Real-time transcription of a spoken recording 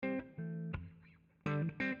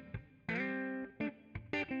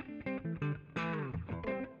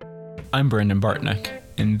I'm Brandon Bartnick,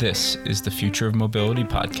 and this is the Future of Mobility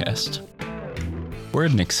podcast. We're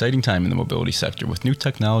at an exciting time in the mobility sector with new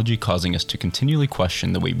technology causing us to continually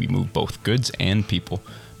question the way we move both goods and people.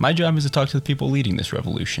 My job is to talk to the people leading this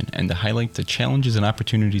revolution and to highlight the challenges and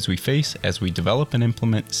opportunities we face as we develop and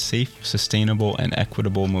implement safe, sustainable, and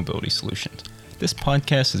equitable mobility solutions. This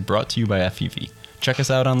podcast is brought to you by FEV. Check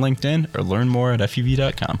us out on LinkedIn or learn more at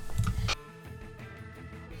fev.com.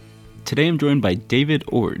 Today I'm joined by David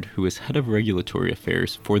Ord, who is Head of Regulatory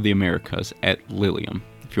Affairs for the Americas at Lilium.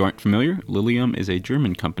 If you aren't familiar, Lilium is a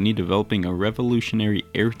German company developing a revolutionary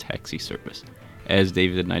air taxi service. As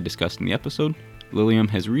David and I discussed in the episode, Lilium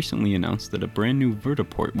has recently announced that a brand new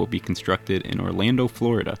vertiport will be constructed in Orlando,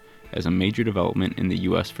 Florida, as a major development in the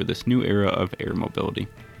U.S. for this new era of air mobility.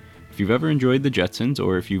 If you've ever enjoyed the Jetsons,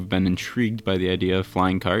 or if you've been intrigued by the idea of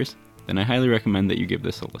flying cars, then I highly recommend that you give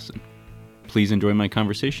this a listen. Please enjoy my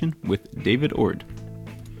conversation with David Ord.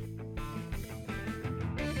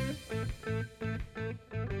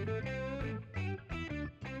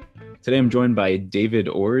 Today I'm joined by David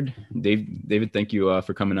Ord. David, thank you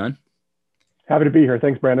for coming on. Happy to be here.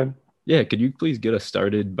 Thanks, Brandon. Yeah, could you please get us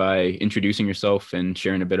started by introducing yourself and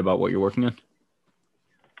sharing a bit about what you're working on?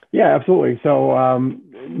 Yeah, absolutely. So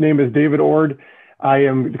name is David Ord. I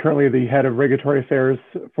am currently the head of regulatory affairs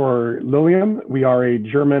for Lilium. We are a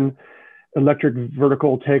German electric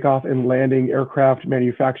vertical takeoff and landing aircraft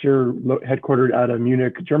manufacturer headquartered out of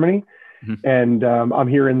Munich, Germany. Mm-hmm. And I'm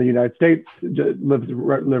here in the United States, live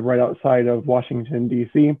right outside of Washington,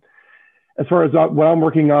 D.C. As far as what I'm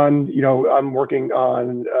working on, I'm working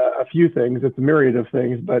on a few things. It's a myriad of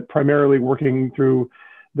things, but primarily working through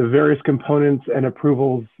the various components and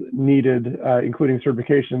approvals needed, including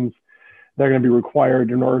certifications that are going to be required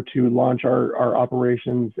in order to launch our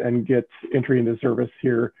operations and get entry into service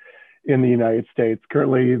here in the United States.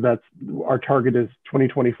 Currently, our target is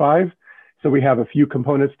 2025. So we have a few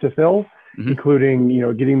components to fill, including,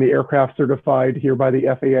 getting the aircraft certified here by the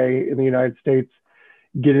FAA in the United States,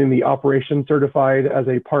 getting the operation certified as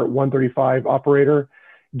a Part 135 operator,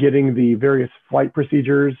 getting the various flight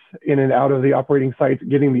procedures in and out of the operating sites,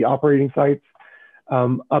 getting the operating sites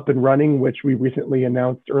up and running, which we recently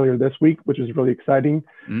announced earlier this week, which is really exciting.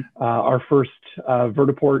 Our first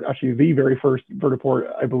vertiport, actually the very first vertiport,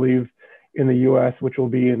 I believe, in the US, which will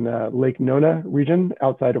be in Lake Nona region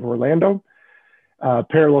outside of Orlando.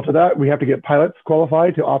 Parallel to that, we have to get pilots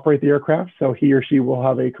qualified to operate the aircraft. So he or she will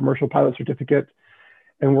have a commercial pilot certificate,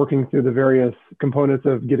 and working through the various components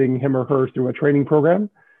of getting him or her through a training program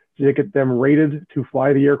to get them rated to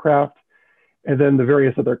fly the aircraft. And then the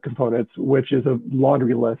various other components, which is a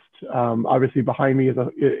laundry list. Obviously behind me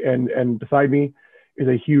and beside me is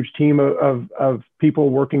a huge team of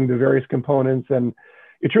people working the various components. And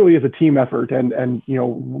it truly is a team effort and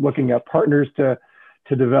looking at partners to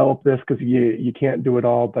develop this, because you can't do it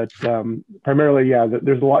all. But primarily,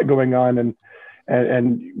 there's a lot going on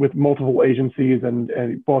and with multiple agencies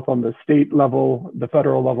and both on the state level, the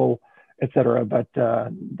federal level, et cetera. But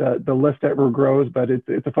the list ever grows, but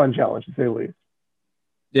it's a fun challenge, to say the least.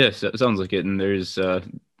 Yes, it sounds like it. And there's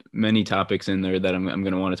many topics in there that I'm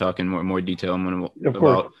going to want to talk in more detail.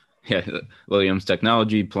 About Lilium's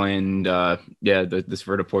technology plan. This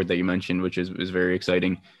vertiport that you mentioned, which is very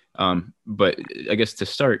exciting. But I guess to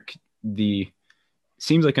start,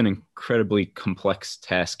 seems like an incredibly complex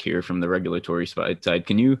task here from the regulatory side.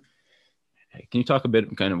 Can you talk a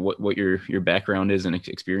bit kind of what your background is and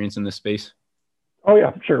experience in this space? Oh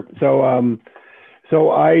yeah, sure.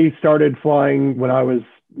 So I started flying when I was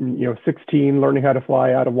 16, learning how to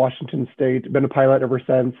fly out of Washington State. Been a pilot ever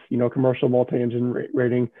since. Commercial multi-engine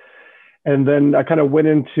rating, and then I kind of went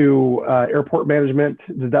into airport management.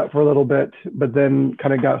 Did that for a little bit, but then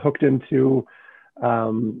kind of got hooked into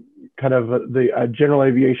kind of the general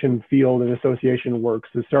aviation field and association work.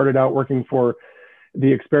 So started out working for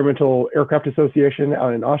the Experimental Aircraft Association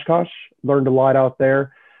out in Oshkosh, learned a lot out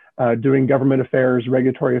there, doing government affairs,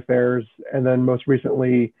 regulatory affairs, and then most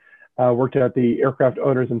recently worked at the Aircraft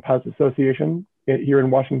Owners and Pilots Association here in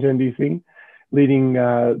Washington, D.C., leading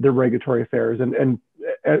their regulatory affairs. And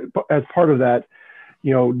as part of that,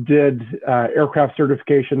 did aircraft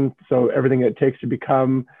certification, so everything it takes to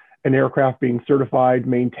become an aircraft, being certified,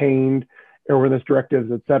 maintained, airworthiness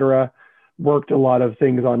directives, et cetera. Worked a lot of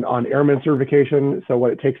things on airman certification, so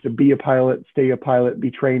what it takes to be a pilot, stay a pilot, be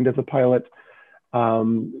trained as a pilot,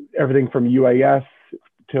 everything from UAS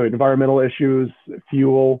to environmental issues,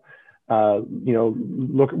 fuel,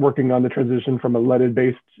 working on the transition from a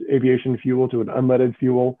leaded-based aviation fuel to an unleaded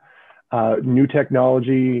fuel, new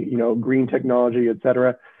technology, green technology, et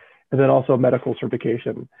cetera, and then also medical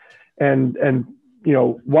certification. And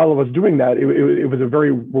while I was doing that, it was a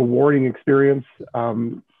very rewarding experience.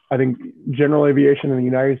 I think general aviation in the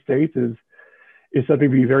United States is something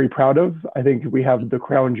to be very proud of. I think we have the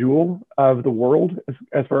crown jewel of the world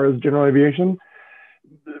as far as general aviation.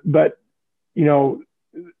 But,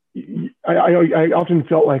 I often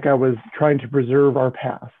felt like I was trying to preserve our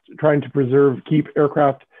past, trying to keep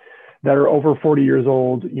aircraft that are over 40 years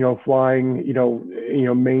old, flying,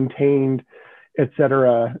 maintained, et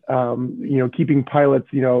cetera, keeping pilots,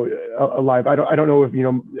 alive. I don't know if,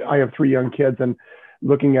 I have 3 young kids, and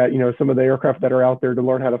looking at, some of the aircraft that are out there to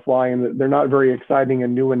learn how to fly, and they're not very exciting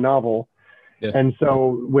and new and novel. Yeah. And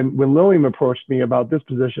so when Lilium approached me about this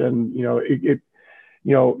position,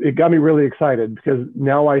 it got me really excited, because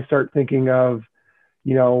now I start thinking of,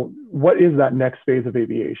 what is that next phase of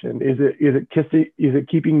aviation? Is it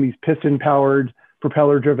keeping these piston powered,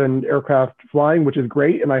 propeller driven aircraft flying, which is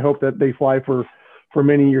great, and I hope that they fly for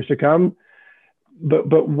many years to come.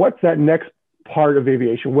 But what's that next part of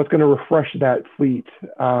aviation? What's going to refresh that fleet?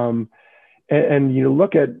 And you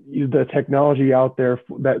look at the technology out there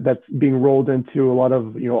that's being rolled into a lot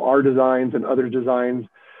of our designs and other designs,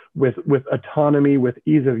 with autonomy, with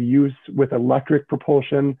ease of use, with electric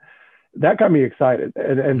propulsion. That got me excited,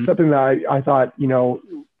 and something that I thought,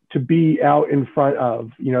 to be out in front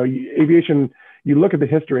of, aviation. You look at the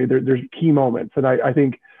history, there's key moments, and I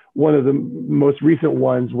think one of the most recent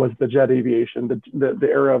ones was the jet aviation, the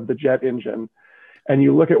era of the jet engine, and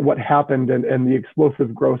you look at what happened and the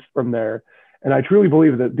explosive growth from there. And I truly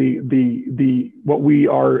believe that the what we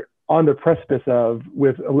are on the precipice of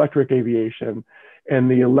with electric aviation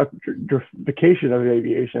and the electrification of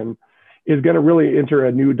aviation is going to really enter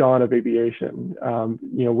a new dawn of aviation,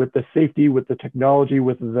 with the safety, with the technology,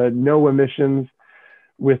 with the no emissions,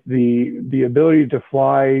 with the ability to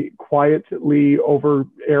fly quietly over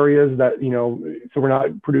areas that, so we're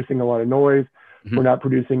not producing a lot of noise, we're not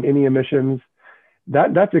producing any emissions.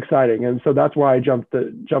 That's exciting. And so that's why I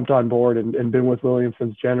jumped on board and been with Lilium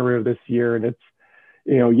since January of this year. And it's,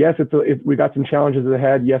 yes, we got some challenges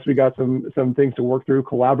ahead. Yes, we got some things to work through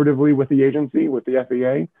collaboratively with the agency, with the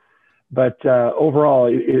FAA. But overall,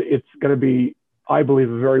 it's going to be, I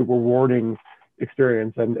believe, a very rewarding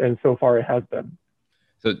experience. And so far it has been.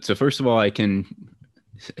 So first of all, I can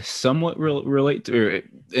somewhat relate to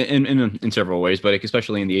in several ways, but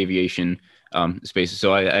especially in the aviation space.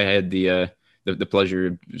 So I had the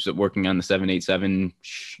pleasure of working on the 787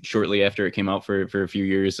 shortly after it came out for a few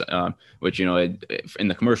years, which, in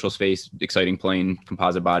the commercial space, exciting plane,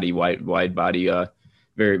 composite body, wide body,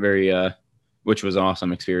 very, very, which was an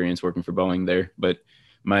awesome experience working for Boeing there. But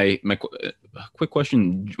my quick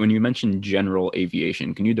question, when you mentioned general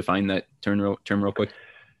aviation, can you define that term real quick?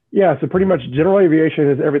 Yeah, so pretty much general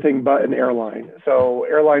aviation is everything but an airline. So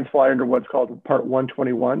airlines fly under what's called Part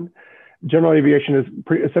 121. General aviation is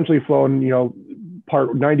essentially flown,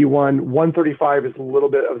 Part 91. 135 is a little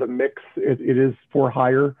bit of the mix. It is for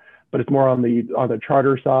hire, but it's more on the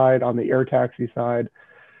charter side, on the air taxi side.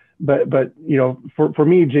 But for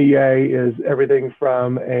me, GA is everything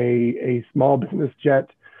from a small business jet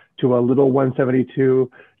to a little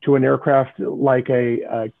 172 to an aircraft like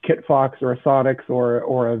a Kit Fox or a Sonix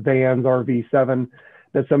or a Vans RV7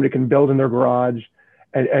 that somebody can build in their garage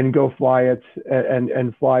and go fly it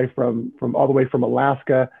and fly from all the way from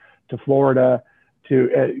Alaska to Florida to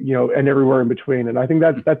and everywhere in between. And I think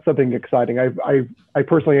that's something exciting. I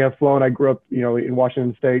personally have flown. I grew up in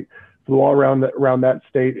Washington State, flew all around that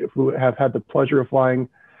state. Have had the pleasure of flying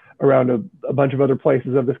around a bunch of other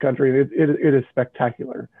places of this country. It is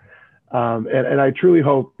spectacular. And I truly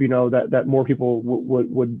hope, that more people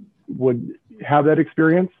would have that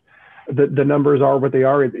experience. The numbers are what they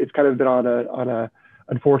are. It's kind of been on a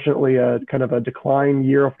unfortunately a kind of a decline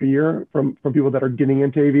year after year from people that are getting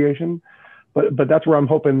into aviation. But that's where I'm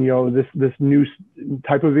hoping, this new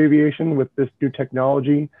type of aviation with this new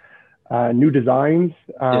technology, new designs,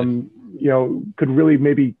 could really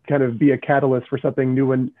maybe kind of be a catalyst for something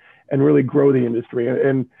new and really grow the industry.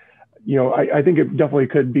 And I think it definitely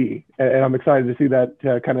could be, and I'm excited to see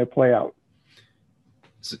that kind of play out.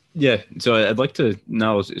 So I'd like to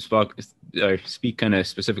now speak kind of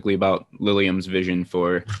specifically about Lilium's vision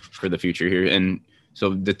for the future here. And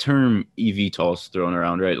so the term eVTOL is thrown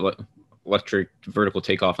around, right? Electric vertical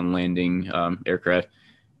takeoff and landing aircraft,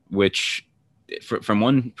 which from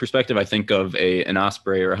one perspective, I think of an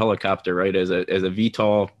Osprey or a helicopter, right? As a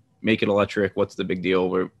VTOL, make it electric. What's the big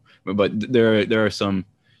deal? But there are some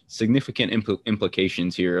significant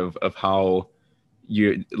implications here of how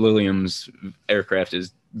Lilium's aircraft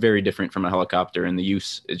is very different from a helicopter, and the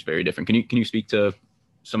use is very different. Can you speak to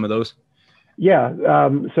some of those? Yeah.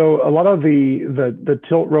 So a lot of the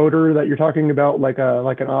tilt rotor that you're talking about, like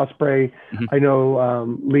an Osprey, Hmm. I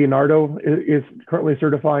know Leonardo is currently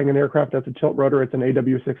certifying an aircraft that's a tilt rotor. It's an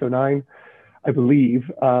AW609, I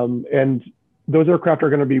believe, and those aircraft are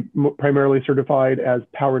going to be primarily certified as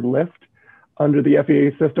powered lift under the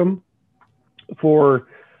FAA system. For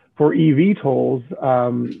eVTOLs,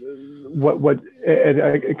 what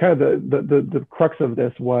and kind of the crux of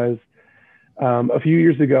this was a few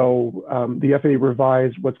years ago, the FAA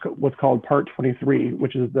revised what's called Part 23,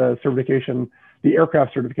 which is the certification, the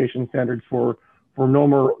aircraft certification standards for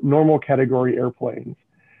normal category airplanes.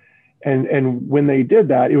 And when they did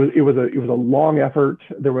that, it was a long effort.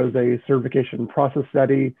 There was a certification process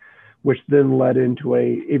study, which then led into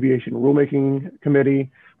a aviation rulemaking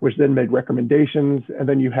committee, which then made recommendations, and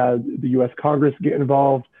then you had the U.S. Congress get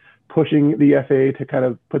involved, pushing the FAA to kind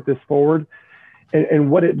of put this forward. And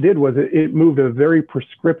what it did was it moved a very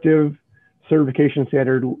prescriptive certification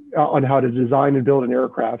standard on how to design and build an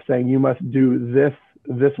aircraft, saying you must do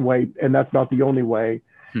this way, and that's not the only way.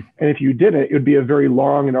 And if you didn't, it would be a very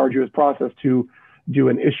long and arduous process to do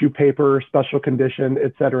an issue paper, special condition,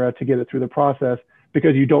 et cetera, to get it through the process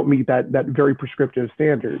because you don't meet that very prescriptive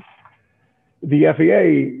standard. The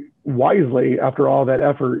FAA wisely, after all that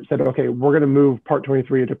effort, said, okay, we're going to move Part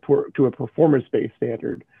 23 to a performance-based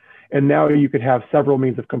standard. And now you could have several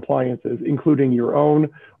means of compliances, including your own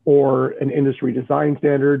or an industry design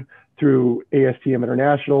standard through ASTM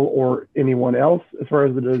International or anyone else as far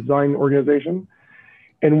as the design organization.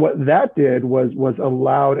 And what that did was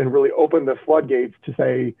allowed and really opened the floodgates to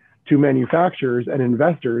say to manufacturers and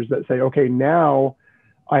investors that say, okay, now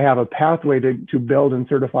I have a pathway to build and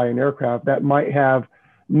certify an aircraft that might have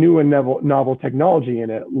new and novel technology in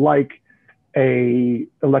it, like a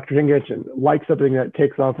electric engine, like something that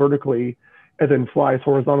takes off vertically and then flies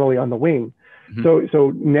horizontally on the wing. Mm-hmm.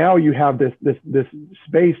 So now you have this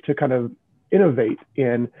space to kind of innovate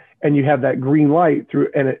in, and you have that green light through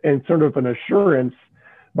and sort of an assurance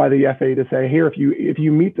by the FAA to say, here, if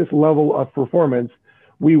you meet this level of performance,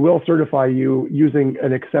 we will certify you using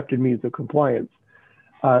an accepted means of compliance.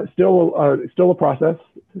 Still a process,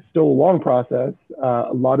 still a long process,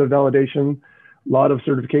 a lot of validation, a lot of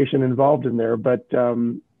certification involved in there. But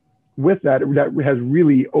with that has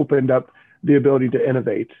really opened up the ability to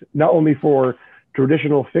innovate, not only for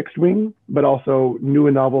traditional fixed wing, but also new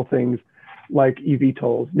and novel things like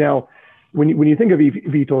eVTOLs. Now, when you think of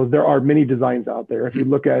eVTOLs, there are many designs out there. If you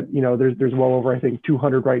look at, there's well over, I think,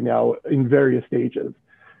 200 right now in various stages.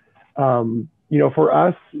 For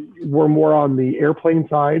us, we're more on the airplane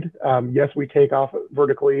side. Yes, we take off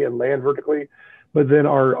vertically and land vertically, but then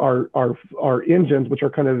our engines, which are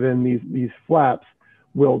kind of in these flaps,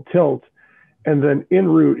 will tilt. And then en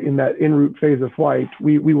route phase of flight,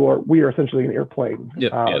 we are essentially an airplane.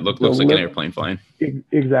 Yeah, it looks like an airplane flying.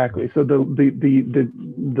 Exactly. So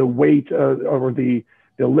the weight or the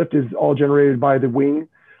lift is all generated by the wing,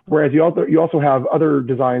 whereas you also have other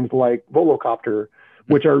designs like Volocopter,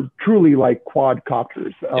 which are truly like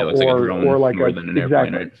quadcopters, or like more than an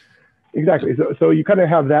airplane, right? Exactly. So you kind of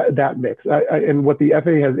have that mix. And what the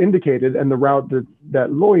FAA has indicated, and the route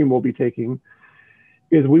that Lilium will be taking,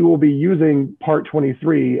 is we will be using Part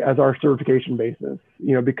 23 as our certification basis.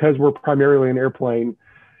 Because we're primarily an airplane,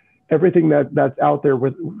 everything that's out there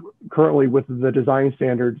currently with the design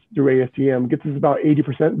standards through ASTM gets us about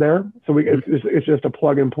 80% there. So it's just a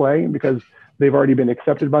plug and play because they've already been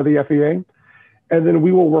accepted by the FAA. And then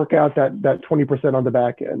we will work out that 20% on the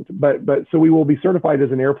back end. But so we will be certified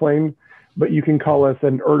as an airplane, but you can call us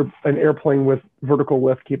an airplane with vertical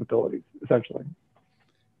lift capabilities, essentially.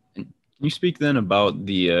 Can you speak then about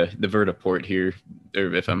the vertiport here,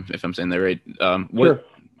 or if I'm saying that right? Sure.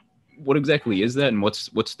 What exactly is that, and what's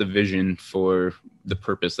the vision for the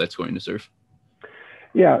purpose that's going to serve?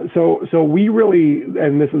 Yeah, so we really,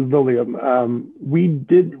 and this is Lilium, we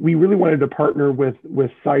really wanted to partner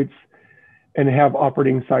with sites and have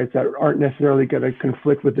operating sites that aren't necessarily going to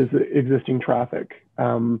conflict with this existing traffic.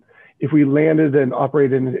 If we landed and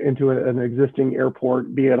operated into an existing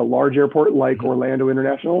airport, be it a large airport like Orlando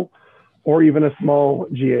International, or even a small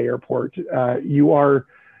GA airport, you are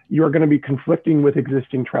going to be conflicting with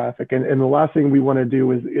existing traffic, and the last thing we want to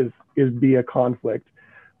do is be a conflict,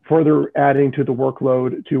 further adding to the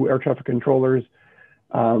workload to air traffic controllers,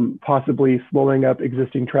 possibly slowing up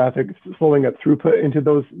existing traffic, slowing up throughput into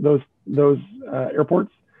those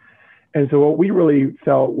airports. And so what we really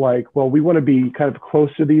felt like, well, we want to be kind of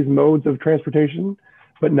close to these modes of transportation,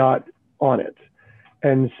 but not on it.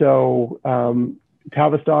 And so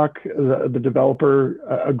Tavistock, the developer,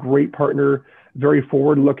 a great partner, very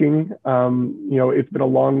forward-looking. It's been a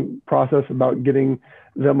long process about getting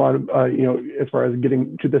them on, as far as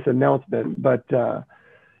getting to this announcement. But,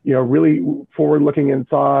 really forward looking, and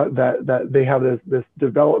saw that they have this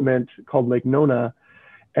development called Lake Nona,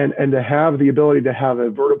 and to have the ability to have a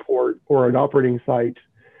vertiport or an operating site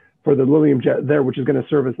for the Lilium Jet there, which is going to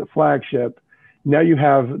serve as the flagship. Now you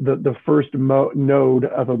have the first node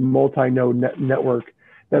of a multi-node network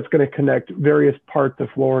that's going to connect various parts of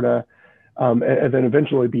Florida, and then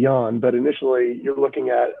eventually beyond. But initially, you're looking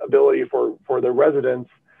at ability for the residents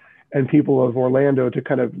and people of Orlando to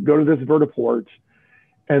kind of go to this vertiport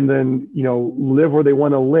and then, live where they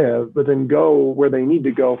want to live, but then go where they need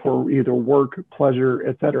to go for either work, pleasure,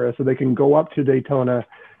 et cetera. So they can go up to Daytona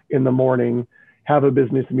in the morning, have a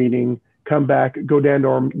business meeting, come back, go down to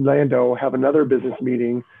Orlando, have another business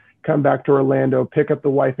meeting, come back to Orlando, pick up the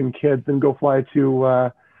wife and kids, and go fly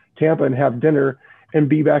to Tampa and have dinner and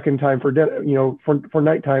be back in time for dinner, for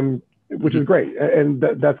nighttime, which is great. And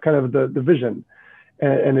that's kind of the vision.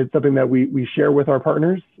 And it's something that we share with our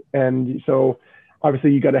partners. And so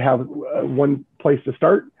obviously you got to have one place to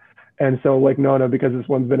start. And so Lake Nona, because this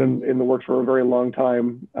one's been in the works for a very long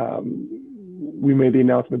time, we made the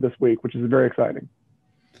announcement this week, which is very exciting.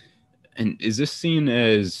 And is this seen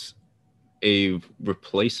as a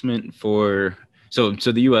replacement for, so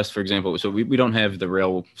the US, for example, so we don't have the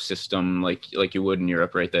rail system like you would in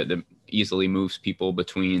Europe, right? That easily moves people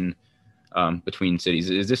between cities.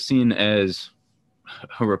 Is this seen as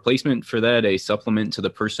a replacement for that, a supplement to the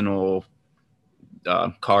personal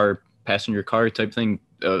passenger car type thing,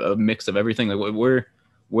 a mix of everything? Like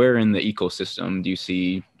where in the ecosystem do you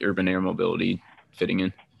see urban air mobility fitting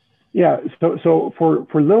in? Yeah, so for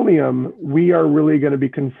Lilium, we are really going to be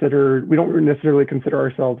considered, we don't necessarily consider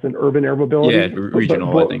ourselves an urban air mobility. Yeah,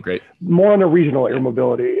 regional, I think, right? More on a regional air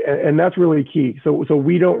mobility, and that's really key. So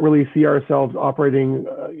we don't really see ourselves operating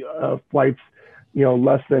flights,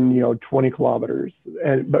 less than 20 kilometers,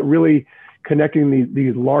 but really connecting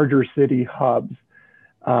these larger city hubs,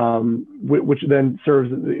 which then serves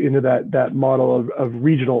into that model of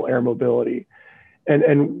regional air mobility.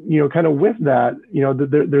 And kind of with that,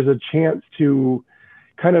 there's a chance to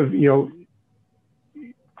kind of,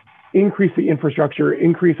 increase the infrastructure,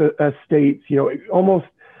 increase estates, almost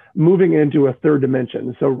moving into a third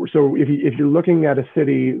dimension. So if you're looking at a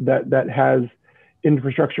city that has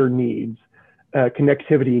infrastructure needs,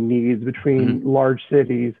 connectivity needs between large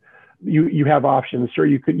cities, you have options. Sure,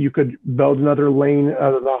 you could build another lane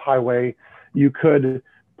out of the highway. You could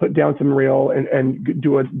put down some rail and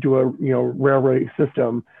do a railway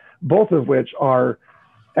system, both of which are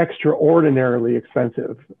extraordinarily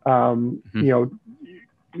expensive.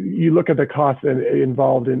 You look at the costs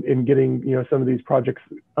involved in getting some of these projects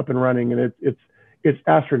up and running, and it's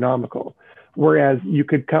astronomical. Whereas you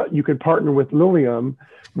could partner with Lilium,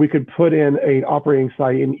 we could put in an operating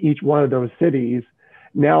site in each one of those cities,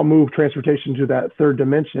 now move transportation to that third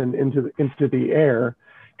dimension into the air,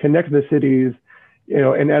 connect the cities.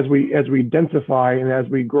 And as we densify and as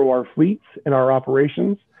we grow our fleets and our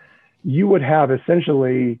operations, you would have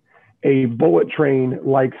essentially a bullet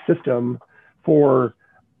train-like system for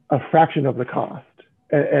a fraction of the cost.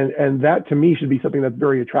 And that to me should be something that's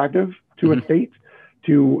very attractive to a state,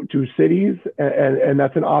 to cities, and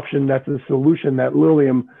that's an option, that's a solution that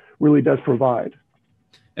Lilium really does provide.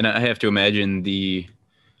 And I have to imagine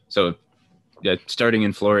starting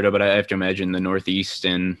in Florida, but I have to imagine the Northeast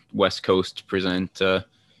and West Coast present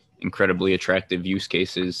incredibly attractive use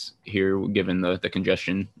cases here, given the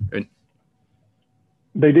congestion. Right?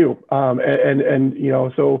 They do,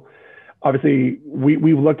 so obviously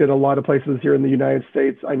we've looked at a lot of places here in the United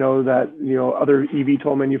States. I know that other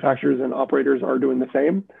eVTOL manufacturers and operators are doing the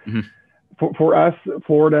same. For us,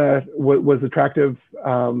 Florida was attractive.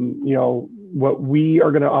 What we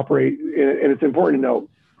are going to operate, and it's important to note,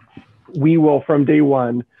 we will, from day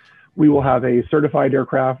one, we will have a certified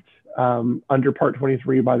aircraft under Part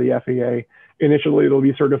 23 by the FAA. Initially, it'll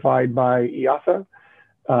be certified by EASA,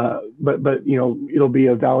 but it'll be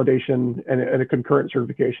a validation and a concurrent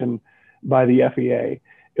certification by the FAA.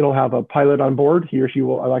 It'll have a pilot on board. He or she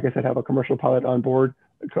will, like I said, have a commercial pilot on board,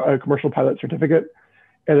 a commercial pilot certificate,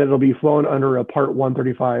 and then it'll be flown under a Part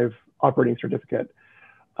 135 operating certificate.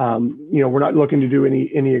 We're not looking to do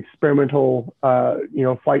any experimental,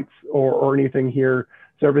 flights or anything here.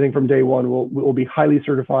 So everything from day one will be highly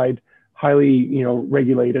certified, highly,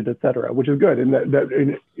 regulated, et cetera, which is good.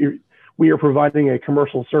 And we are providing a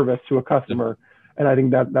commercial service to a customer. And I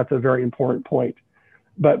think that's a very important point.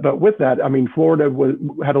 But with that, I mean, Florida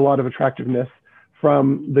had a lot of attractiveness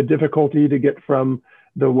from the difficulty to get from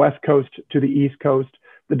the West Coast to the East Coast,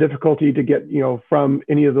 the difficulty to get, from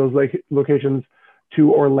any of those locations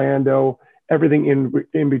to Orlando, everything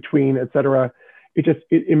in between, et cetera.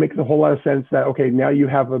 it makes a whole lot of sense that, okay, now you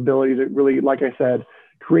have ability to really, like I said,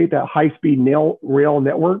 create that high-speed rail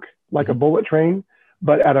network like a bullet train,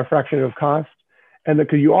 but at a fraction of cost. And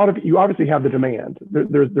because you obviously have the demand.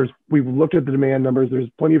 We've looked at the demand numbers. There's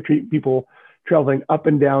plenty of people traveling up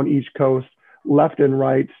and down each coast, left and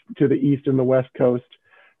right to the east and the west coast.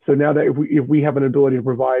 So now that if we have an ability to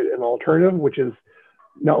provide an alternative, which is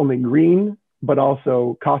not only green but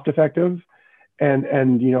also cost effective, and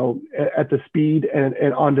at the speed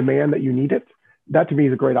and on demand that you need it, that to me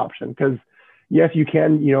is a great option. Because yes, you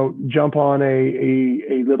can jump on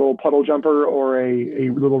a little puddle jumper or a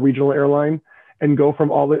little regional airline and go from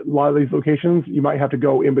a lot of these locations. You might have to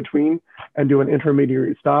go in between and do an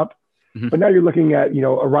intermediary stop. Mm-hmm. But now you're looking at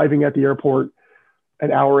arriving at the airport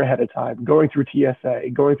an hour ahead of time, going through TSA,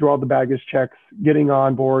 going through all the baggage checks, getting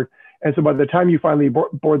on board. And so by the time you finally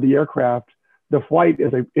board the aircraft, the flight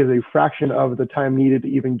is a fraction of the time needed to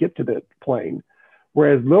even get to the plane.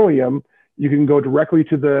 Whereas Lilium, you can go directly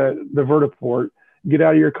to the vertiport, get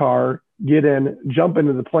out of your car, get in, jump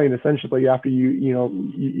into the plane essentially after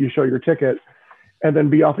you show your ticket, and then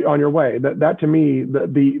be off on your way. That to me,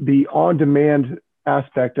 the on-demand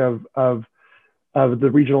aspect of the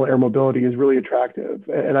regional air mobility is really attractive.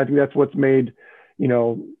 And I think that's what's made,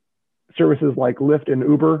 services like Lyft and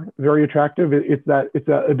Uber very attractive. It's that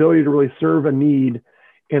ability to really serve a need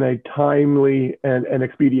in a timely and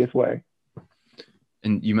expeditious way.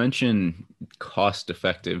 And you mentioned cost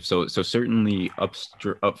effective. So certainly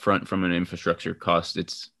upfront from an infrastructure cost,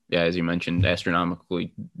 it's, as you mentioned,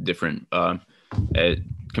 astronomically different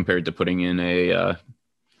compared to putting in an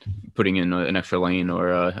extra lane or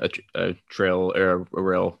a trail or a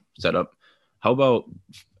rail setup. How about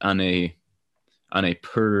on a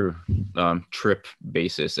per trip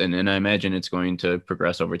basis? And I imagine it's going to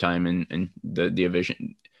progress over time and the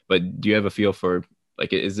vision. But do you have a feel for,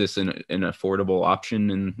 like, is this an affordable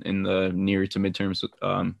option in the near to midterm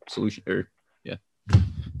solution? Or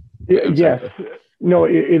yes. No,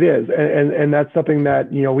 it is, and that's something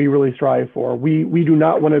that we really strive for. We do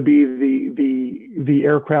not want to be the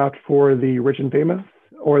aircraft for the rich and famous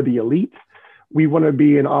or the elite. We want to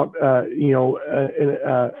be an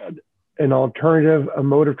alternative, a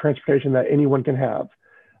mode of transportation that anyone can have.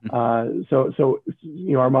 So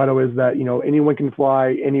our motto is that anyone can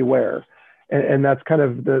fly anywhere, and that's kind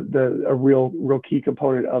of a real key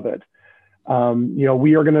component of it.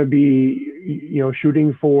 We are going to be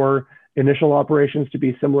shooting for initial operations to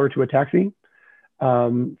be similar to a taxi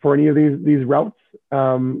for any of these routes,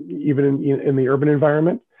 even in the urban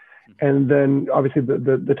environment. And then obviously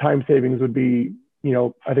the time savings would be,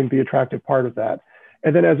 I think, the attractive part of that.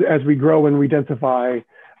 And then as we grow and we densify,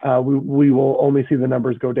 we will only see the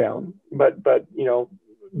numbers go down. But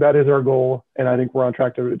that is our goal, and I think we're on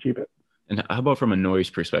track to achieve it. And how about from a noise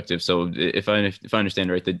perspective? So if I understand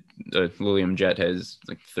right, the Lilium Jet has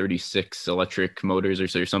like 36 electric motors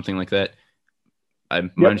or something like that. My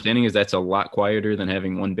understanding is that's a lot quieter than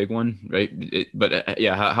having one big one, right?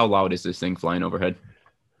 How loud is this thing flying overhead?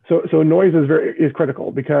 So noise is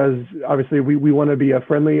critical, because obviously we want to be a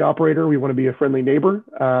friendly operator. We want to be a friendly neighbor,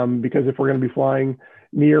 because if we're going to be flying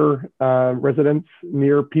near residents,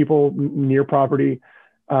 near people, near property,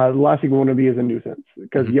 the last thing we want to be is a nuisance.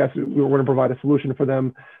 Because yes, we want to provide a solution for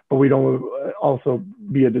them, but we don't also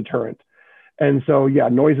be a deterrent. And so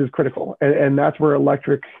noise is critical, and that's where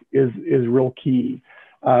electric is real key.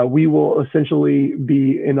 We will essentially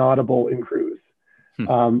be inaudible in cruise.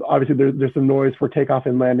 Obviously, there's some noise for takeoff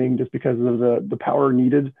and landing just because of the power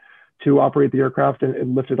needed to operate the aircraft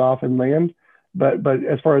and lift it off and land. But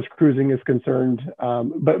as far as cruising is concerned,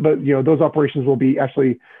 but those operations will be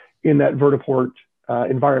actually in that vertiport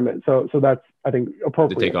environment. So that's, I think,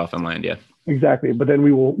 appropriate. The takeoff and land, yeah. Exactly. But then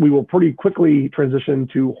we will pretty quickly transition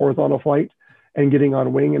to horizontal flight and getting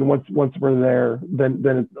on wing. And once we're there, then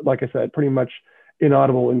it's, like I said, pretty much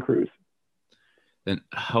inaudible in cruise. Then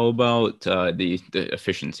how about the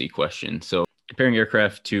efficiency question? So comparing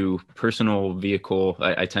aircraft to personal vehicle,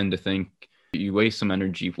 I tend to think you waste some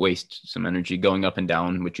energy going up and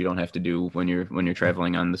down, which you don't have to do when you're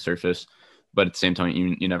traveling on the surface. But at the same time,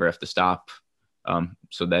 you never have to stop.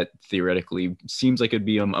 So that theoretically seems like it'd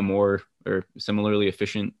be a more or similarly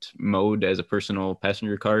efficient mode as a personal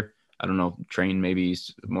passenger car. I don't know, train maybe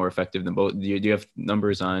is more effective than both. Do you have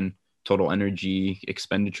numbers on total energy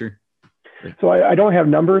expenditure? So I don't have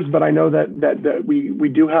numbers, but I know that we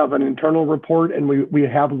do have an internal report, and we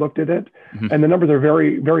have looked at it, and the numbers are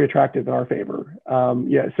very, very attractive in our favor.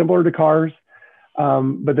 Similar to cars,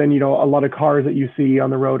 but then a lot of cars that you see on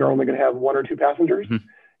the road are only going to have one or two passengers.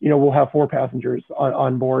 We'll have four passengers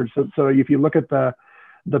on board. So if you look at the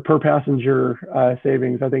the per passenger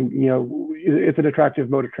savings, I think, it's an attractive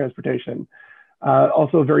mode of transportation.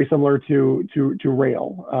 Also very similar to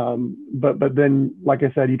rail. But then, like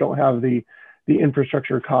I said, you don't have the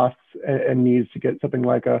infrastructure costs and needs to get something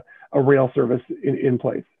like a rail service in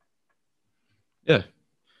place. Yeah.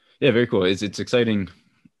 Yeah. Very cool. It's exciting.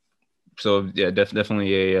 So yeah,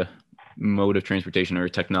 definitely a mode of transportation or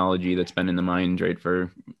technology that's been in the mind, right,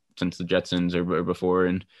 since the Jetsons or before.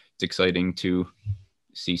 And it's exciting to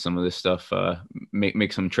see some of this stuff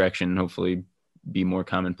make some traction and hopefully be more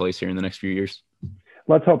commonplace here in the next few years.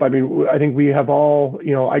 Let's hope. I mean, I think we have all,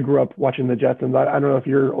 I grew up watching the Jetsons. I don't know if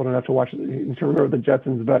you're old enough to remember the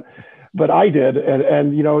Jetsons, but I did.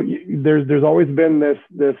 And there's always been this,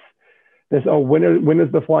 oh, when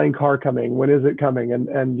is the flying car coming? When is it coming? And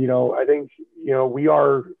I think, we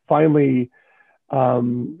are finally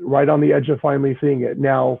right on the edge of finally seeing it.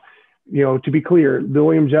 Now, to be clear, the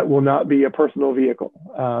Lilium Jet will not be a personal vehicle.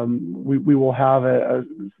 We will have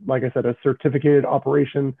like I said, a certificated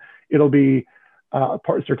operation. It'll be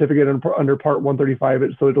certificate under Part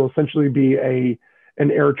 135. So it'll essentially be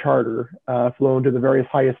an air charter flown to the various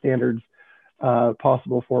highest standards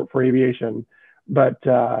possible for aviation. But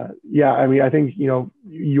yeah, I mean, I think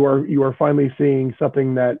you are finally seeing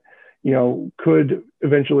something that could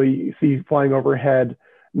eventually see flying overhead,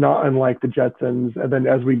 not unlike the Jetsons. And then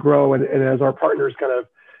as we grow and as our partners kind of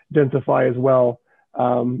densify as well,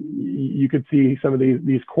 you could see some of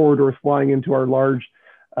these corridors flying into our large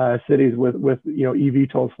cities with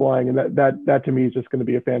eVTOLs flying, and that to me is just going to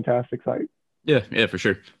be a fantastic sight. Yeah, for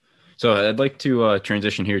sure. So I'd like to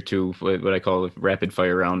transition here to what I call a rapid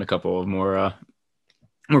fire round, a couple of more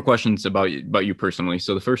questions about you personally.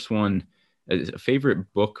 So the first one is a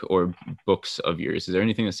favorite book or books of yours. Is there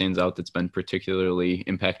anything that stands out that's been particularly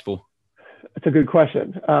impactful? That's a good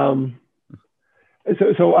question.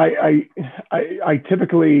 So I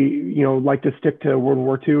typically like to stick to World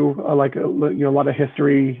War II. I like a lot of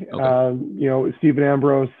history. Okay. Stephen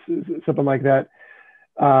Ambrose, something like that.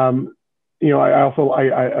 I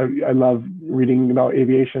love reading about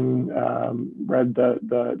aviation. Read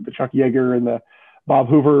the Chuck Yeager and the Bob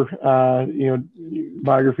Hoover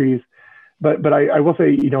biographies. But I will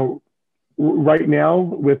say, right now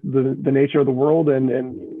with the nature of the world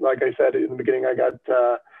and like I said in the beginning, I got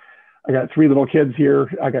 3 little kids here.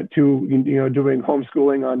 I got 2, doing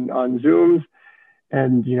homeschooling on Zooms,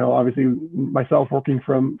 and obviously myself working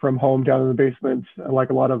from home down in the basement, like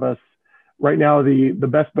a lot of us. Right now, the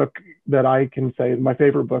best book that I can say, my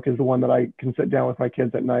favorite book, is the one that I can sit down with my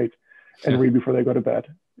kids at night and read before they go to bed.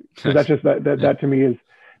 So that's just that to me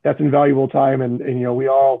that's invaluable time, and we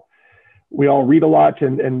all read a lot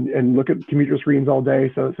and look at computer screens all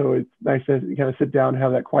day. So it's nice to kind of sit down and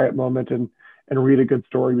have that quiet moment and read a good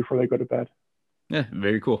story before they go to bed. Yeah,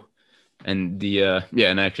 very cool. And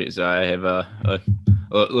and actually, so I have a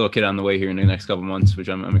little kid on the way here in the next couple months, which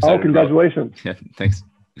I'm excited. Oh, congratulations! About. Yeah, thanks.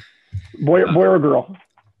 Boy or girl?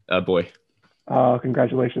 Boy. Oh,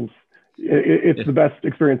 congratulations! It's the best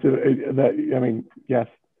experience yes.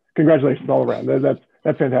 Congratulations all around. That's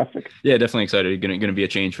fantastic. Yeah, definitely excited. Going to be a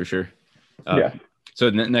change for sure. Yes. So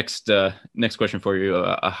next question for you,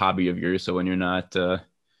 a hobby of yours. So when you're not doing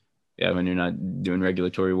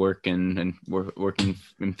regulatory work and working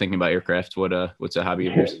and thinking about aircraft, what's a hobby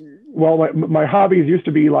of yours? Well, my hobbies used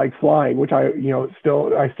to be like flying, which I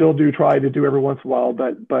still do try to do every once in a while,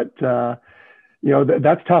 but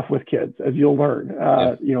that's tough with kids, as you'll learn.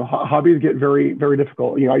 Hobbies get very, very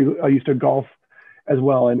difficult. I used to golf as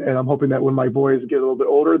well, and I'm hoping that when my boys get a little bit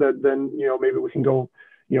older, that then maybe we can go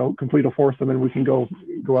complete a foursome and we can go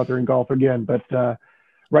out there and golf again. But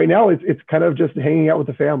right now it's kind of just hanging out with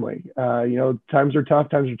the family. Times are tough,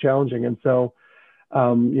 times are challenging. And so,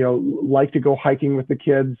 like to go hiking with the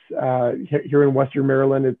kids here in Western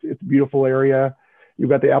Maryland. It's a beautiful area.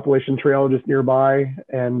 You've got the Appalachian Trail just nearby.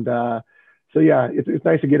 And so, yeah, it's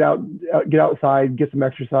nice to get outside, get some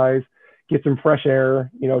exercise, get some fresh air,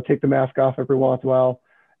 take the mask off every once in a while.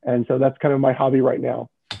 And so that's kind of my hobby right now.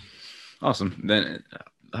 Awesome. Then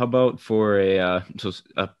how about for a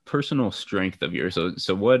personal strength of yours?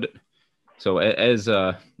 So as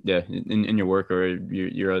in your work or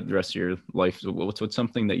the rest of your life, so what's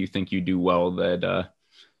something that you think you do well that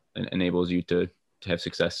enables you to have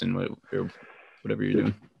success in whatever you're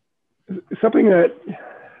doing? Something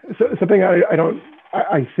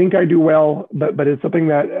I think I do well, but it's something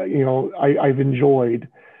that I've enjoyed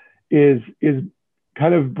is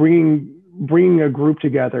kind of bringing a group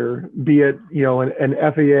together, be it an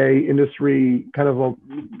FAA industry kind of a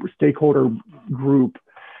stakeholder group,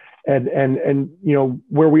 and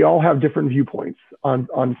where we all have different viewpoints on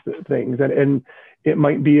things, and It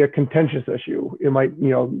might be a contentious issue. It might,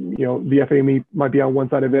 the FAA might be on one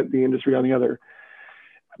side of it, the industry on the other.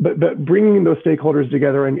 But bringing those stakeholders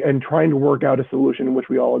together and trying to work out a solution in which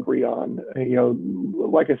we all agree on.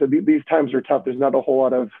 Like I said, these times are tough. There's not a whole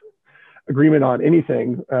lot of agreement on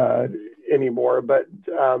anything anymore. But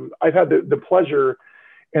I've had the pleasure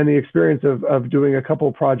and the experience of doing a couple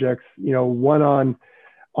of projects. One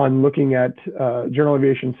on looking at general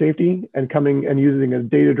aviation safety and coming and using a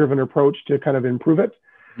data-driven approach to kind of improve it.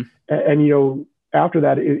 And after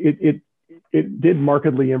that, it did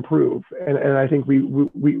markedly improve. And I think we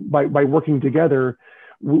by working together,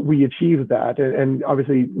 we achieved that. And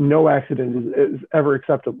obviously, no accident is ever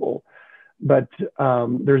acceptable. But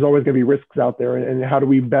there's always going to be risks out there, and how do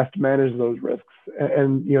we best manage those risks?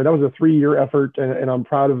 And that was a 3-year effort, and I'm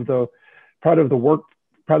proud of the work,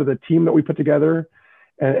 proud of the team that we put together,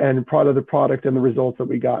 and proud of the product and the results that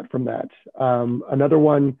we got from that. Another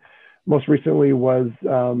one, most recently, was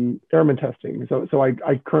airman testing. So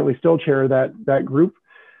I currently still chair that group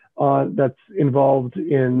that's involved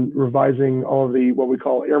in revising all of the what we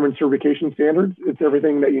call airman certification standards. It's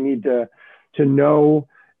everything that you need to know,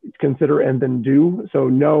 consider, and then do. So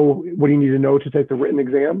know what do you need to know to take the written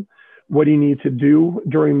exam. What do you need to do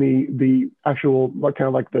during the actual, kind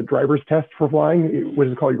of like the driver's test for flying, which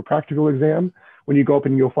is called your practical exam, when you go up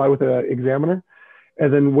and you'll fly with an examiner.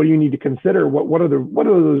 And then what do you need to consider? What are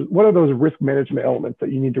those risk management elements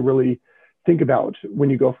that you need to really think about when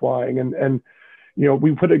you go flying? And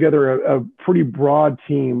we put together a pretty broad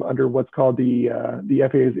team under what's called the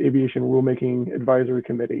FAA's Aviation Rulemaking Advisory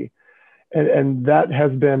Committee. And that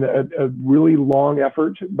has been a really long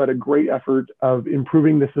effort, but a great effort of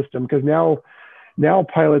improving the system, because now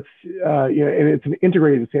pilots, and it's an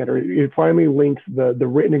integrated standard. It finally links the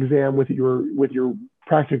written exam with your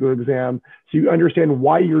practical exam, so you understand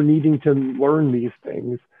why you're needing to learn these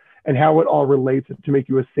things and how it all relates to make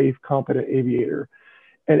you a safe, competent aviator.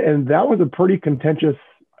 And that was a pretty contentious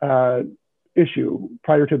issue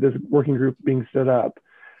prior to this working group being set up.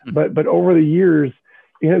 But over the years,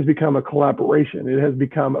 it has become a collaboration. It has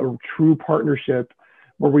become a true partnership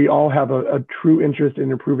where we all have a true interest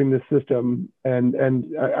in improving the system. And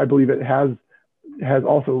I believe it has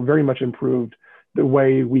also very much improved the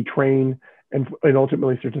way we train and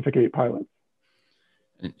ultimately certificate pilots.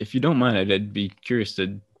 If you don't mind, I'd be curious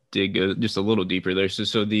to dig just a little deeper there. So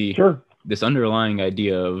Sure. This underlying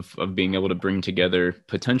idea of being able to bring together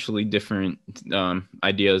potentially different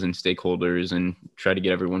ideas and stakeholders and try to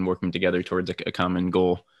get everyone working together towards a common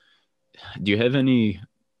goal. Do you have any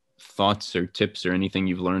thoughts or tips or anything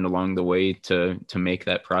you've learned along the way to make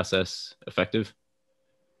that process effective?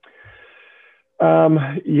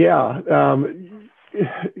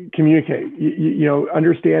 Communicate,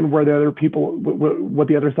 understand where the other people, what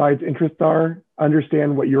the other side's interests are,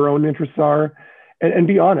 understand what your own interests are, and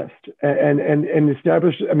be honest and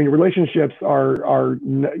establish. I mean, relationships are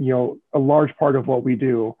a large part of what we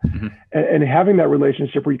do, and having that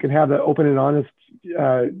relationship where you can have that open and honest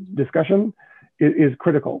discussion is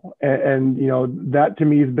critical. And that to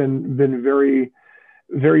me has been very,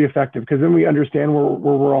 very effective, because then we understand where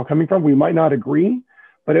we're all coming from. We might not agree,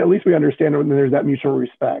 but at least we understand when there's that mutual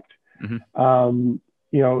respect.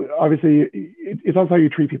 Obviously it's also how you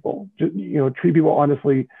treat people. Just, treat people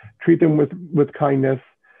honestly, treat them with kindness,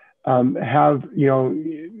 have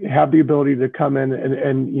the ability to come in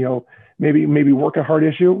and maybe work a hard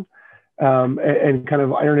issue, and kind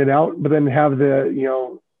of iron it out, but then have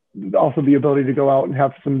also the ability to go out and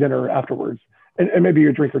have some dinner afterwards, and maybe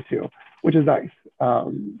a drink or two, which is nice.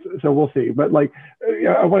 So we'll see. But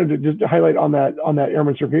I wanted to just highlight on that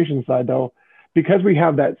airman certification side, though, because we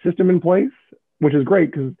have that system in place, which is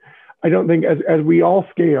great, because I don't think as we all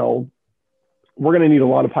scale, we're going to need a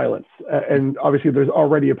lot of pilots. And obviously there's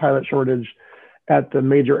already a pilot shortage at the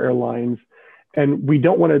major airlines, and we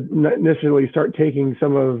don't want to necessarily start taking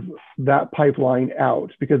some of that pipeline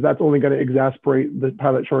out, because that's only going to exacerbate the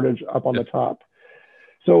pilot shortage up on the top.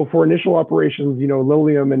 So for initial operations,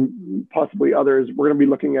 Lilium and possibly others, we're going to be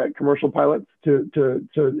looking at commercial pilots to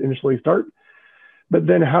initially start. But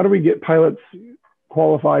then how do we get pilots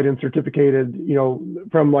qualified and certificated,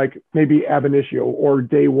 from maybe ab initio or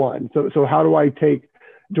day one? So how do I can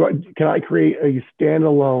I create a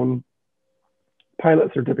standalone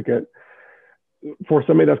pilot certificate for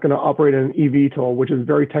somebody that's going to operate an eVTOL, which is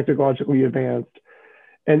very technologically advanced?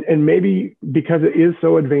 And maybe because it is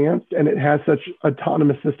so advanced and it has such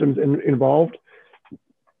autonomous systems involved,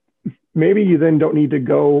 maybe you then don't need to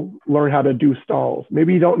go learn how to do stalls.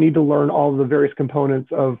 Maybe you don't need to learn all of the various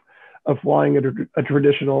components of flying a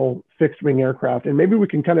traditional fixed wing aircraft. And maybe we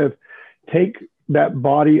can kind of take that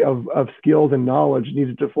body of skills and knowledge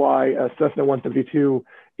needed to fly a Cessna 172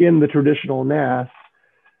 in the traditional NAS,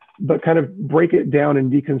 but kind of break it down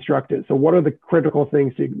and deconstruct it. So what are the critical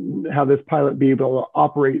things to have this pilot be able to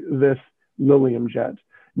operate this Lilium jet,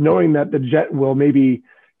 knowing that the jet will maybe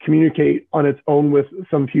communicate on its own with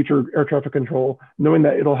some future air traffic control, knowing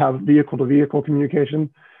that it'll have vehicle to vehicle communication,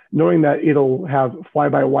 knowing that it'll have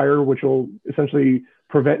fly-by-wire, which will essentially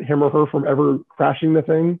prevent him or her from ever crashing the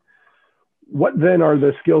thing. What then are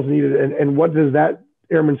the skills needed, and what does that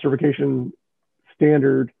airman certification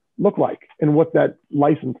standard look like, and what that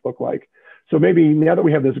license look like? So maybe now that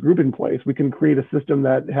we have this group in place, we can create a system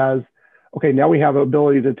that has, okay, now we have the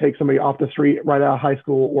ability to take somebody off the street right out of high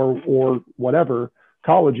school or whatever,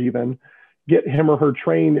 college even, get him or her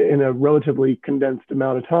trained in a relatively condensed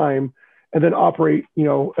amount of time, and then operate,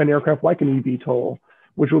 an aircraft like an eVTOL,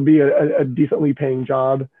 which will be a decently paying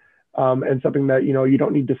job, and something that, you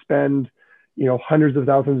don't need to spend, hundreds of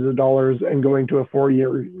thousands of dollars and going to a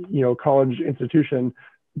 4-year, college institution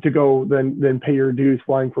to go then pay your dues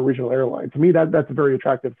flying for regional airlines. To me, that's a very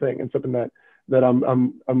attractive thing, and something that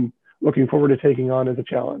I'm looking forward to taking on as a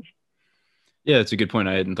challenge. Yeah, that's a good point.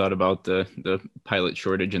 I hadn't thought about the pilot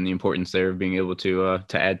shortage and the importance there of being able to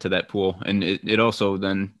add to that pool. And it also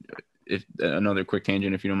then, if another quick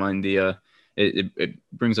tangent, if you don't mind, it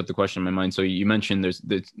brings up the question in my mind. So you mentioned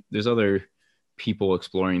there's other people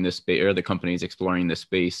exploring this space, or other companies exploring this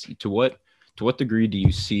space. To what degree do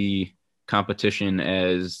you see competition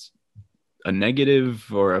as a negative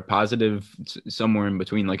or a positive, somewhere in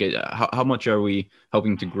between? Like, how much are we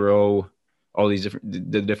helping to grow all these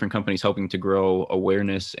different companies, helping to grow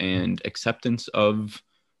awareness and acceptance of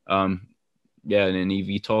an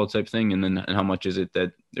eVTOL type thing, and how much is it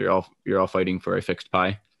that you're all fighting for a fixed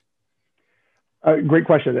pie? Great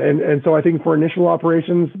question. And so I think for initial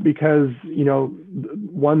operations, because,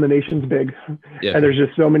 one, the nation's big, and there's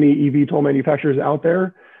just so many eVTOL manufacturers out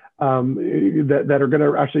there that are going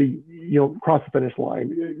to actually, cross the finish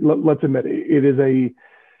line. Let's admit it is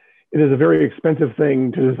a very expensive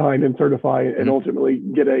thing to design and certify and ultimately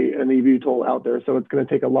get an eVTOL out there. So it's going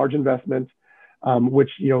to take a large investment, which,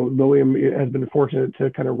 Lilium has been fortunate to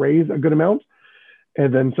kind of raise a good amount.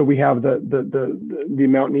 And then, so we have the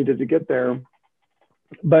amount needed to get there.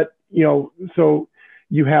 But, so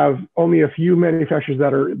you have only a few manufacturers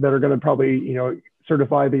that are going to probably,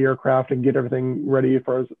 certify the aircraft and get everything ready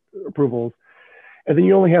for approvals. And then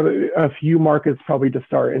you only have a few markets probably to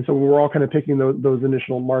start. And so we're all kind of picking those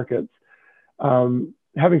initial markets.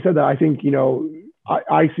 Having said that, I think,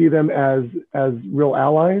 I see them as real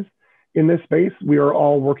allies in this space. We are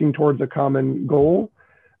all working towards a common goal.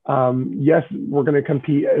 Yes, we're going to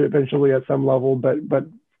compete eventually at some level, but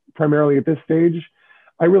primarily at this stage,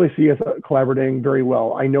 I really see us collaborating very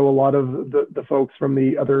well. I know a lot of the folks from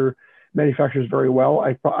the other manufacturers very well.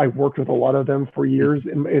 I've worked with a lot of them for years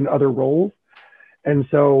in other roles. And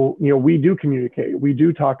so, we do communicate, we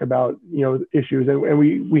do talk about, issues, and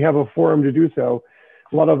we have a forum to do so.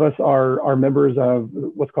 A lot of us are members of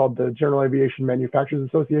what's called the General Aviation Manufacturers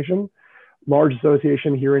Association, large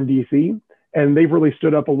association here in DC. And they've really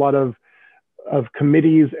stood up a lot of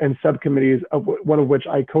committees and subcommittees, one of which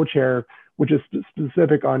I co-chair, which is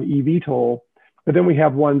specific on eVTOL. But then we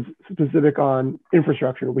have ones specific on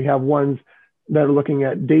infrastructure. We have ones that are looking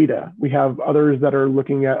at data. We have others that are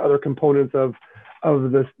looking at other components of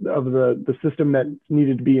the system that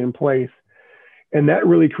needed to be in place. And that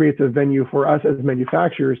really creates a venue for us as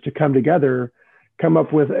manufacturers to come together, come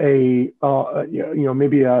up with maybe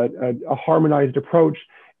a harmonized approach,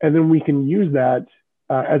 and then we can use that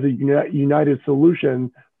as a united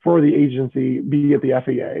solution for the agency, be it the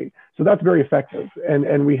FAA. So that's very effective.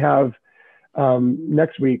 And we have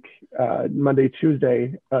next week, Monday,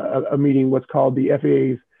 Tuesday, a meeting, what's called the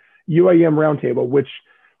FAA's UAM Roundtable,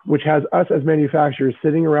 which has us as manufacturers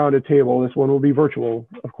sitting around a table. This one will be virtual,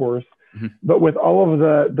 of course, but with all of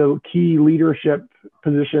the key leadership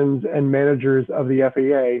positions and managers of the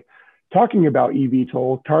FAA talking about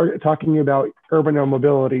eVTOL, talking about urban air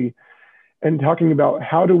mobility, and talking about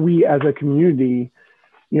how do we as a community,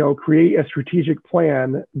 create a strategic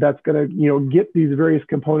plan that's going to, get these various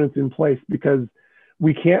components in place, because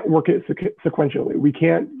we can't work it sequentially. We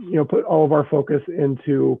can't, put all of our focus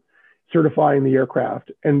into certifying the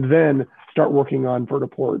aircraft and then start working on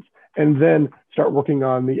vertiports, and then start working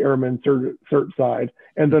on the airman cert side,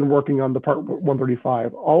 and then working on the Part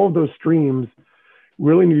 135. All of those streams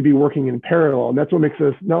really need to be working in parallel. And that's what makes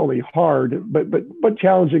this not only hard, but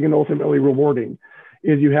challenging and ultimately rewarding,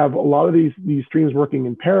 is you have a lot of these streams working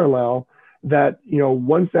in parallel that,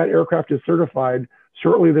 once that aircraft is certified,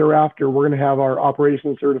 shortly thereafter, we're going to have our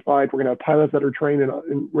operations certified. We're going to have pilots that are trained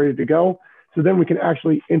and ready to go. So then we can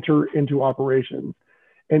actually enter into operations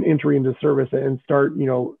and entry into service and start,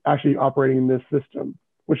 actually operating this system,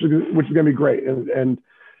 which is going to be great. And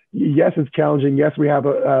yes, it's challenging. Yes, we have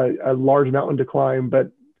a large mountain to climb,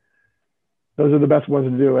 but those are the best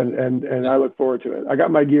ones to do. And I look forward to it. I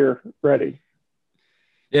got my gear ready.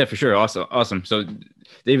 Yeah, for sure. Awesome. So,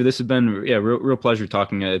 David, this has been real pleasure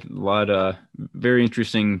talking. A lot very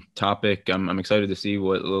interesting topic. I'm excited to see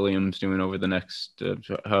what Lilium's doing over the next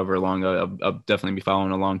however long. I'll definitely be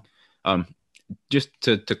following along. Just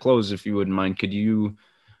to close, if you wouldn't mind,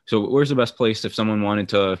 so where's the best place if someone wanted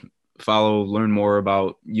to follow, learn more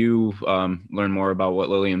about you, learn more about what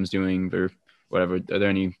Lilium's doing or whatever? Are there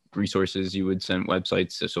any resources you would send,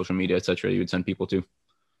 websites, social media, et cetera, you would send people to?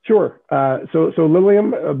 Sure. So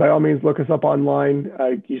Lilium, by all means, look us up online.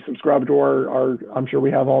 You subscribe to our I'm sure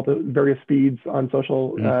we have all the various feeds on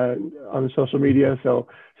social media. So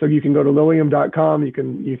you can go to lilium.com. You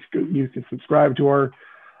can subscribe to our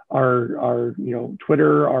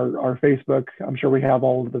Twitter, our Facebook. I'm sure we have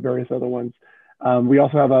all of the various other ones. We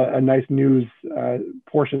also have a nice news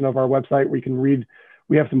portion of our website where you can read.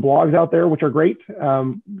 We have some blogs out there, which are great.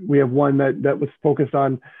 We have one that was focused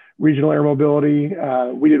on regional air mobility.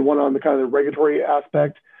 We did one on the kind of the regulatory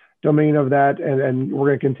aspect domain of that, and we're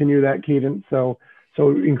going to continue that cadence. So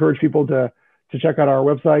encourage people to check out our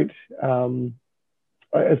website.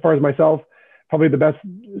 As far as myself, probably the best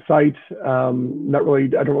site. I don't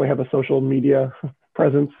really have a social media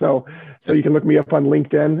presence, so you can look me up on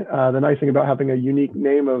LinkedIn. The nice thing about having a unique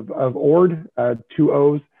name of Ord, 2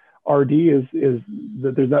 O's, RD is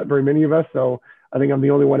that there's not very many of us. So I think I'm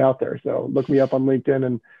the only one out there. So look me up on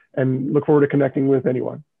LinkedIn and look forward to connecting with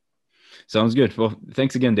anyone. Sounds good. Well,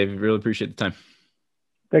 thanks again, David. Really appreciate the time.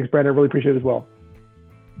 Thanks, Brandon. I really appreciate it as well.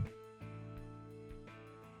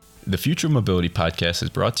 The Future Mobility Podcast is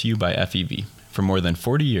brought to you by FEV. For more than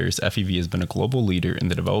 40 years, FEV has been a global leader in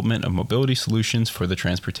the development of mobility solutions for the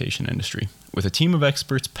transportation industry. With a team of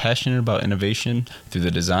experts passionate about innovation through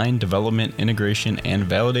the design, development, integration, and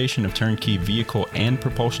validation of turnkey vehicle and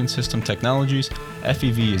propulsion system technologies,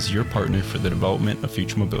 FEV is your partner for the development of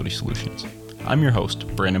future mobility solutions. I'm your host,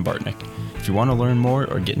 Brandon Bartnick. If you want to learn more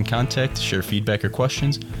or get in contact, share feedback or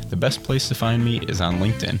questions, the best place to find me is on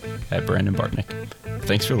LinkedIn at Brandon Bartnick.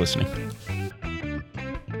 Thanks for listening.